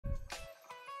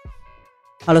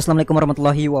Halo, assalamualaikum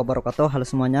warahmatullahi wabarakatuh. Halo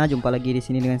semuanya, jumpa lagi di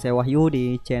sini dengan saya Wahyu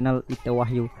di channel ITE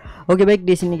WAHYU. Oke, baik,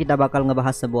 di sini kita bakal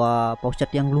ngebahas sebuah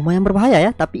faucet yang lumayan berbahaya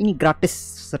ya, tapi ini gratis,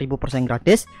 1000%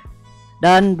 gratis.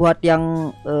 Dan buat yang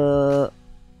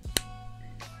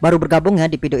baru bergabung ya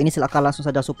di video ini, silahkan langsung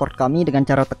saja support kami dengan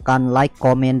cara tekan like,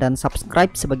 komen, dan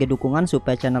subscribe sebagai dukungan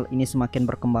supaya channel ini semakin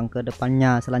berkembang ke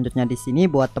depannya. Selanjutnya di sini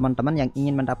buat teman-teman yang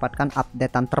ingin mendapatkan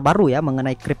updatean terbaru ya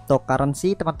mengenai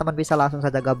cryptocurrency, teman-teman bisa langsung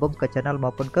saja gabung ke channel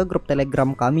maupun ke grup Telegram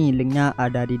kami. Linknya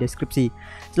ada di deskripsi.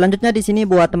 Selanjutnya di sini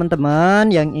buat teman-teman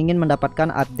yang ingin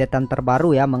mendapatkan updatean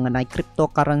terbaru ya mengenai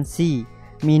cryptocurrency,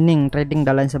 mining, trading,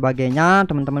 dan lain sebagainya,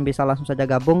 teman-teman bisa langsung saja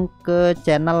gabung ke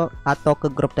channel atau ke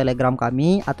grup Telegram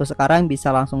kami, atau sekarang bisa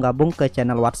langsung gabung ke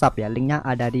channel WhatsApp ya, linknya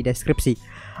ada di deskripsi.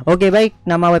 Oke, baik,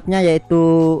 nama webnya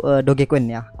yaitu Dogecoin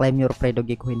ya, claim your free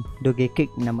Dogecoin, Dogecoin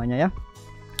namanya ya.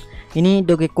 Ini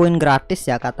Dogecoin gratis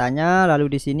ya katanya.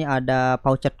 Lalu di sini ada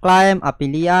voucher claim,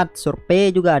 affiliate,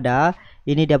 survei juga ada.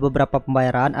 Ini dia beberapa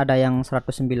pembayaran, ada yang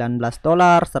 $119,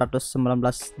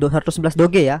 111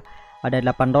 Doge ya. Ada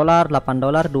 $8, $2,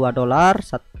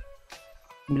 $97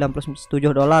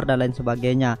 dan lain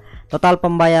sebagainya. Total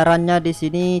pembayarannya di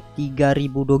sini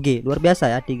 3000 Doge. Luar biasa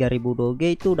ya, 3000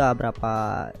 Doge itu udah berapa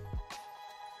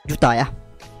juta ya.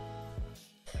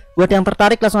 Buat yang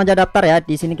tertarik langsung aja daftar ya.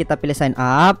 Di sini kita pilih sign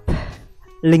up.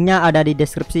 Linknya ada di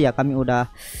deskripsi ya. Kami udah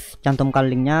cantumkan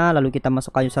linknya. Lalu kita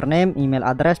masukkan username, email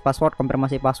address, password,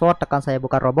 konfirmasi password, tekan saya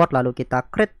bukan robot, lalu kita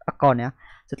create account ya.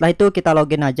 Setelah itu kita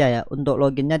login aja ya. Untuk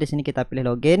loginnya di sini kita pilih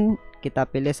login, kita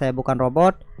pilih saya bukan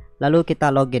robot, lalu kita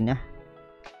login ya.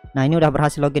 Nah, ini udah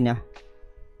berhasil login ya.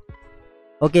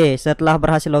 Oke, setelah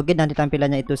berhasil login nanti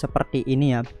tampilannya itu seperti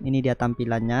ini ya. Ini dia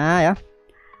tampilannya ya.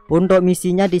 Untuk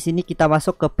misinya di sini kita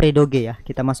masuk ke pre-doge ya.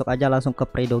 Kita masuk aja langsung ke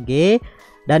pre-doge,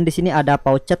 dan di sini ada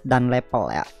voucher dan level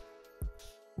ya.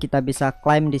 Kita bisa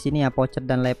claim di sini ya voucher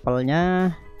dan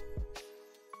levelnya.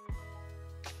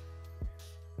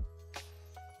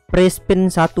 Pre-spin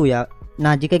 1 ya.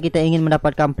 Nah, jika kita ingin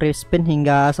mendapatkan pre-spin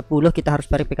hingga 10, kita harus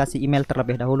verifikasi email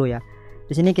terlebih dahulu ya.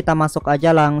 Di sini kita masuk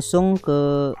aja langsung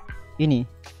ke ini.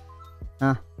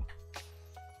 Nah,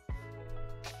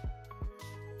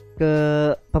 ke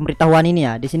pemberitahuan ini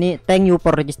ya. Di sini thank you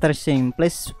for registration.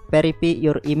 Please verify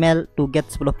your email to get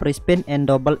 10 free spin and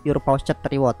double your voucher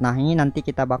reward. Nah, ini nanti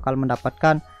kita bakal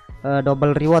mendapatkan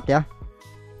double reward ya.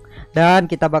 Dan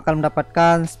kita bakal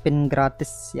mendapatkan spin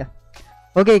gratis ya.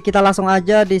 Oke, kita langsung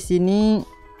aja di sini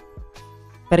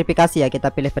verifikasi ya.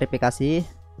 Kita pilih verifikasi.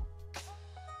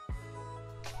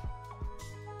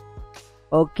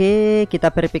 Oke,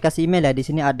 kita verifikasi email ya. Di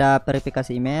sini ada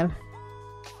verifikasi email.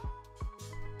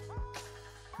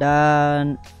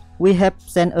 Dan we have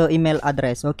sent a email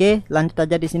address. Oke, lanjut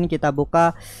aja di sini kita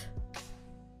buka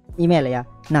email ya.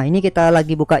 Nah, ini kita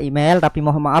lagi buka email, tapi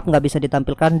mohon maaf nggak bisa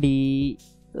ditampilkan di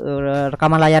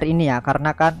rekaman layar ini ya,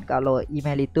 karena kan kalau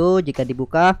email itu jika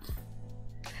dibuka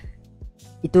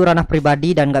itu ranah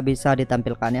pribadi dan nggak bisa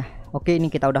ditampilkan ya. Oke,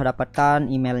 ini kita udah dapatkan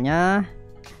emailnya.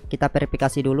 Kita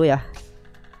verifikasi dulu ya.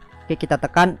 Oke, kita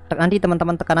tekan, nanti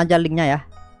teman-teman tekan aja linknya ya.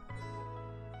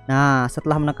 Nah,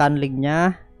 setelah menekan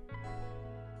linknya,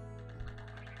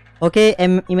 oke,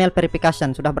 email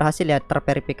verification sudah berhasil ya,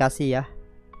 terverifikasi ya.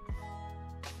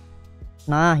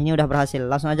 Nah, ini udah berhasil.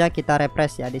 Langsung aja kita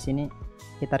refresh ya di sini.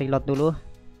 Kita reload dulu.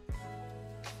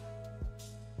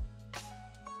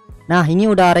 Nah, ini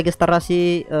udah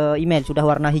registrasi email, sudah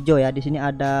warna hijau ya. Di sini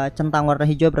ada centang warna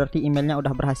hijau, berarti emailnya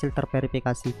udah berhasil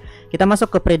terverifikasi. Kita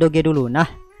masuk ke pre-doge dulu. Nah,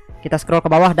 kita scroll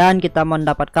ke bawah dan kita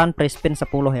mendapatkan pre-spin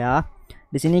 10 ya.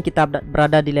 Di sini kita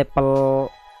berada di level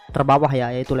terbawah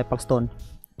ya, yaitu level stone.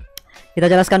 Kita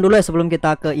jelaskan dulu ya sebelum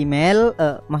kita ke email,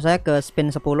 maksudnya ke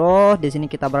spin 10. Di sini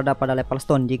kita berada pada level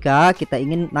stone. Jika kita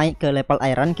ingin naik ke level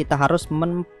iron, kita harus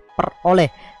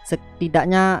memperoleh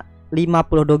setidaknya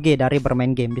 50 doge dari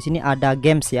bermain game. Di sini ada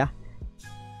games ya.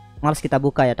 Males kita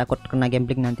buka ya, takut kena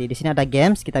gambling nanti. Di sini ada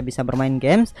games, kita bisa bermain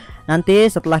games.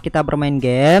 Nanti setelah kita bermain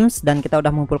games dan kita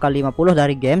udah mengumpulkan 50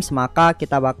 dari games, maka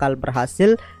kita bakal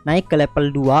berhasil naik ke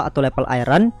level 2 atau level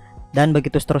iron, dan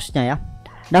begitu seterusnya ya.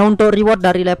 Nah, untuk reward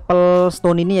dari level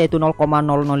stone ini yaitu 0,005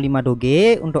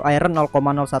 doge, untuk iron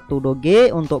 0,01 doge,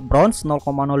 untuk bronze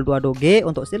 0,02 doge,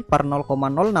 untuk silver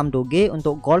 0,06 doge,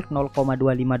 untuk gold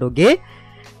 0,25 doge,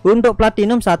 untuk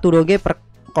platinum 1 doge per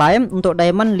claim, untuk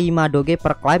diamond 5 doge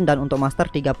per claim, dan untuk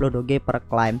master 30 doge per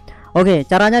claim. Oke,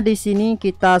 caranya di sini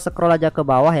kita scroll aja ke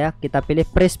bawah ya. Kita pilih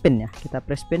pre-spin ya. Kita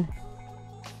pre-spin.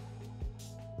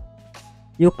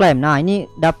 You claim. Nah,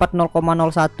 ini dapat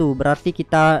 0,01, berarti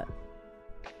kita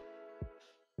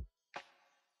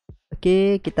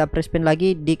Oke, kita pre-spin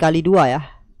lagi dikali 2 ya.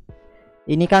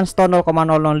 Ini kan store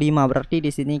 0,005, berarti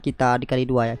di sini kita dikali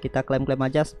 2 ya. Kita klaim-klaim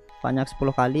aja banyak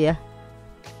 10 kali ya.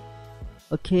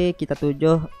 Oke, kita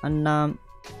 7 6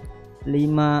 5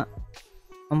 4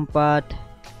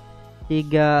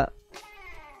 3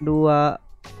 2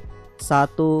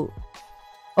 1.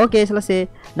 Oke,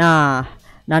 selesai. Nah,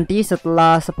 nanti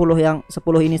setelah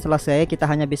 10 ini selesai, kita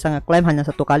hanya bisa ngeklaim hanya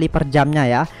 1 kali per jamnya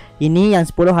ya. Ini yang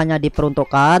 10 hanya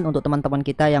diperuntukkan untuk teman-teman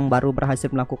kita yang baru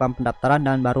berhasil melakukan pendaftaran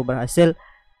dan baru berhasil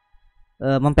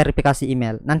memverifikasi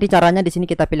email. Nanti caranya di sini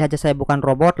kita pilih aja saya bukan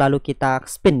robot, lalu kita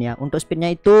spin ya. Untuk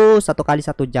spinnya itu 1 kali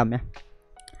 1 jam ya.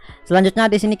 Selanjutnya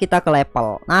di sini kita ke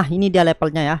level. Nah, ini dia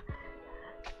levelnya ya.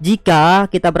 Jika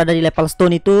kita berada di level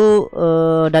stone itu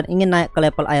dan ingin naik ke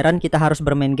level iron, kita harus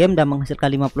bermain game dan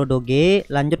menghasilkan 50 doge.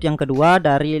 Lanjut yang kedua,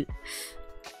 dari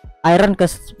iron ke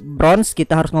bronze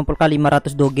kita harus mengumpulkan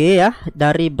 500 doge ya.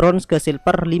 Dari bronze ke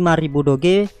silver 5000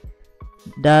 doge.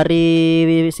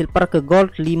 Dari silver ke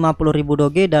gold 50.000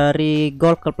 doge. Dari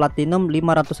gold ke platinum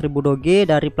 500.000 doge.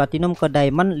 Dari platinum ke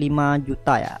diamond 5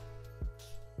 juta ya,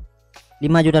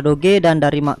 5 juta doge. Dan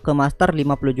dari ke master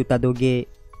 50 juta doge.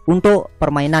 Untuk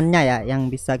permainannya ya yang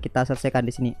bisa kita selesaikan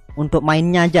di sini. Untuk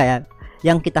mainnya aja ya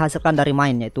yang kita hasilkan dari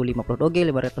main, yaitu 50 doge,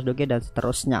 500 doge dan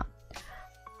seterusnya.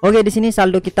 Oke, di sini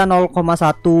saldo kita 0,1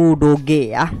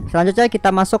 doge ya. Selanjutnya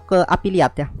kita masuk ke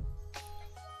affiliate ya.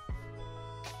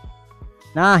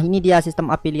 Nah, ini dia sistem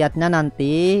affiliate-nya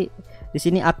nanti. Di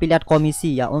sini affiliate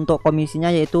komisi ya. Untuk komisinya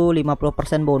yaitu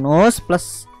 50% bonus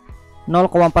plus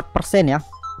 0,4% ya.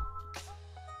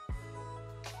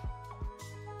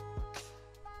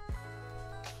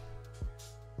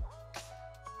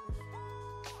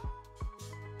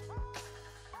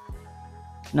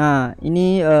 Nah,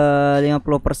 ini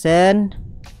 50%.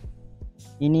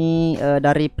 Ini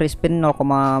dari pre-spin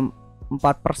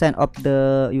 0,4% of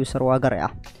the user wager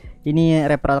ya. Ini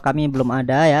referral kami belum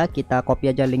ada ya. Kita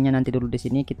copy aja linknya nanti dulu di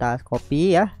sini, kita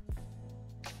copy ya.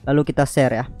 Lalu kita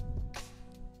share ya.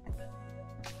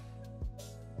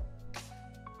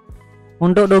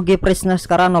 Untuk doge price-nya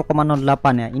sekarang 0,08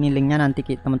 ya. Ini linknya nanti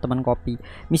teman-teman copy.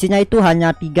 Misinya itu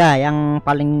hanya 3 yang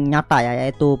paling nyata ya,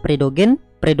 yaitu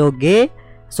predoge,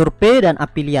 survei dan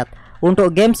affiliate. Untuk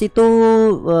games itu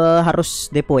harus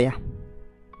depo ya.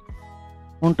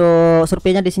 Untuk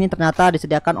surveinya di sini ternyata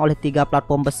disediakan oleh 3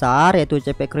 platform besar, yaitu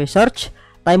CP Research,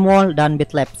 Time Wall dan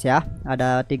BitLabs ya.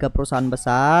 Ada 3 perusahaan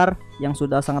besar yang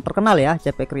sudah sangat terkenal ya,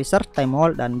 CP Research, Time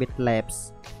Wall dan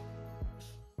BitLabs.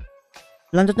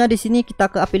 Selanjutnya di sini kita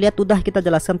ke affiliate, udah kita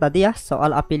jelaskan tadi ya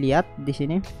soal affiliate di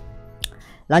sini.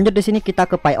 Lanjut di sini kita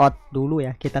ke payout dulu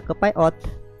ya, kita ke payout.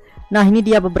 Nah, ini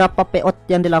dia beberapa payout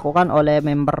yang dilakukan oleh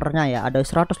membernya ya. Ada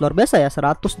 100, luar biasa ya,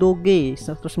 100 doge,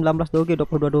 119 doge,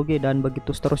 22 doge dan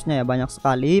begitu seterusnya ya. Banyak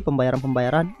sekali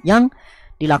pembayaran-pembayaran yang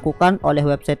dilakukan oleh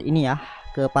website ini ya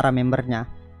ke para membernya.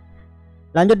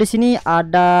 Lanjut di sini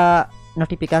ada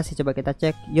notifikasi, coba kita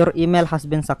cek. Your email has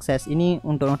been success. Ini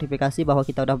untuk notifikasi bahwa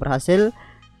kita udah berhasil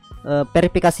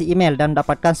verifikasi email dan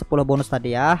dapatkan 10 bonus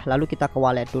tadi ya. Lalu kita ke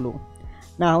wallet dulu.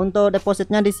 Nah, untuk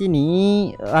depositnya di sini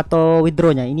atau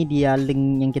withdrawnya, ini dia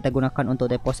link yang kita gunakan untuk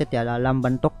deposit ya, dalam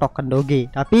bentuk token doge.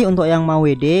 Tapi untuk yang mau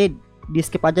WD, di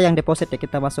skip aja yang deposit ya,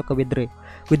 kita masuk ke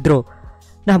withdraw.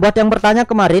 Nah, buat yang bertanya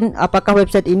kemarin apakah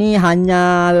website ini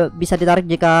hanya bisa ditarik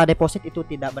jika deposit, itu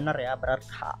tidak benar ya.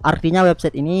 Artinya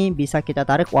website ini bisa kita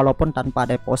tarik walaupun tanpa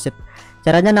deposit.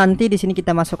 Caranya nanti di sini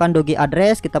kita masukkan doge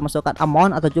address, kita masukkan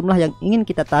amount atau jumlah yang ingin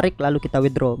kita tarik, lalu kita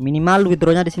withdraw. Minimal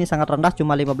withdrawnya di sini sangat rendah,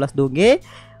 cuma 15 doge.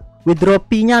 Withdraw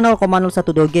fee-nya 0,01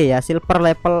 doge ya, silver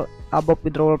level above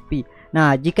withdrawal fee.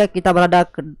 Nah, jika kita berada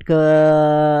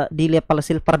di level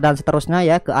silver dan seterusnya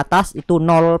ya ke atas itu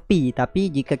 0 P, tapi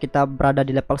jika kita berada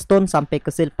di level stone sampai ke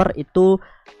silver itu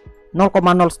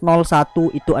 0,001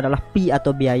 itu adalah P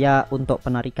atau biaya untuk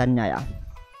penarikannya ya.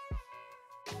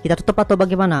 Kita tutup atau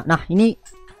bagaimana? Nah, ini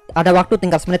ada waktu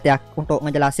tinggal semenit ya untuk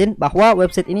ngejelasin bahwa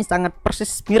website ini sangat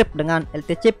persis mirip dengan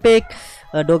LTC Pack,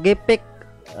 Doge Pack,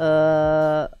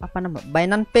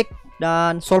 Binance Pack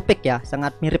dan Solpic ya,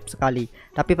 sangat mirip sekali.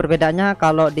 Tapi perbedaannya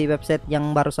kalau di website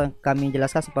yang barusan kami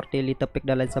jelaskan seperti Litopic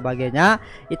dan lain sebagainya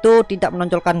itu tidak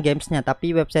menonjolkan gamesnya,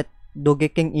 tapi website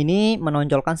Dogecoin ini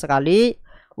menonjolkan sekali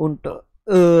untuk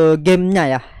gamenya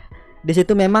ya. Di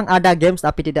situ memang ada games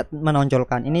tapi tidak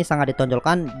menonjolkan. Ini sangat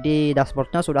ditonjolkan, di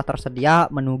dashboardnya sudah tersedia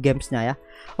menu gamesnya ya.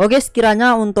 Oke,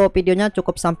 sekiranya untuk videonya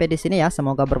cukup sampai di sini ya.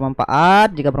 Semoga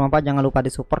bermanfaat. Jika bermanfaat jangan lupa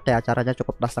disupport ya. Caranya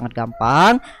cukup sangat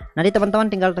gampang. Nanti teman-teman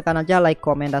tinggal tekan aja like,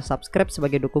 komen, dan subscribe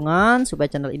sebagai dukungan supaya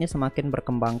channel ini semakin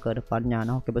berkembang ke depannya.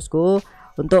 Nah, oke bosku,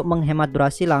 untuk menghemat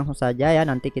durasi langsung saja ya.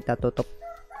 Nanti kita tutup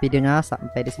videonya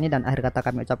sampai di sini dan akhir kata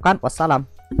kami ucapkan wassalam.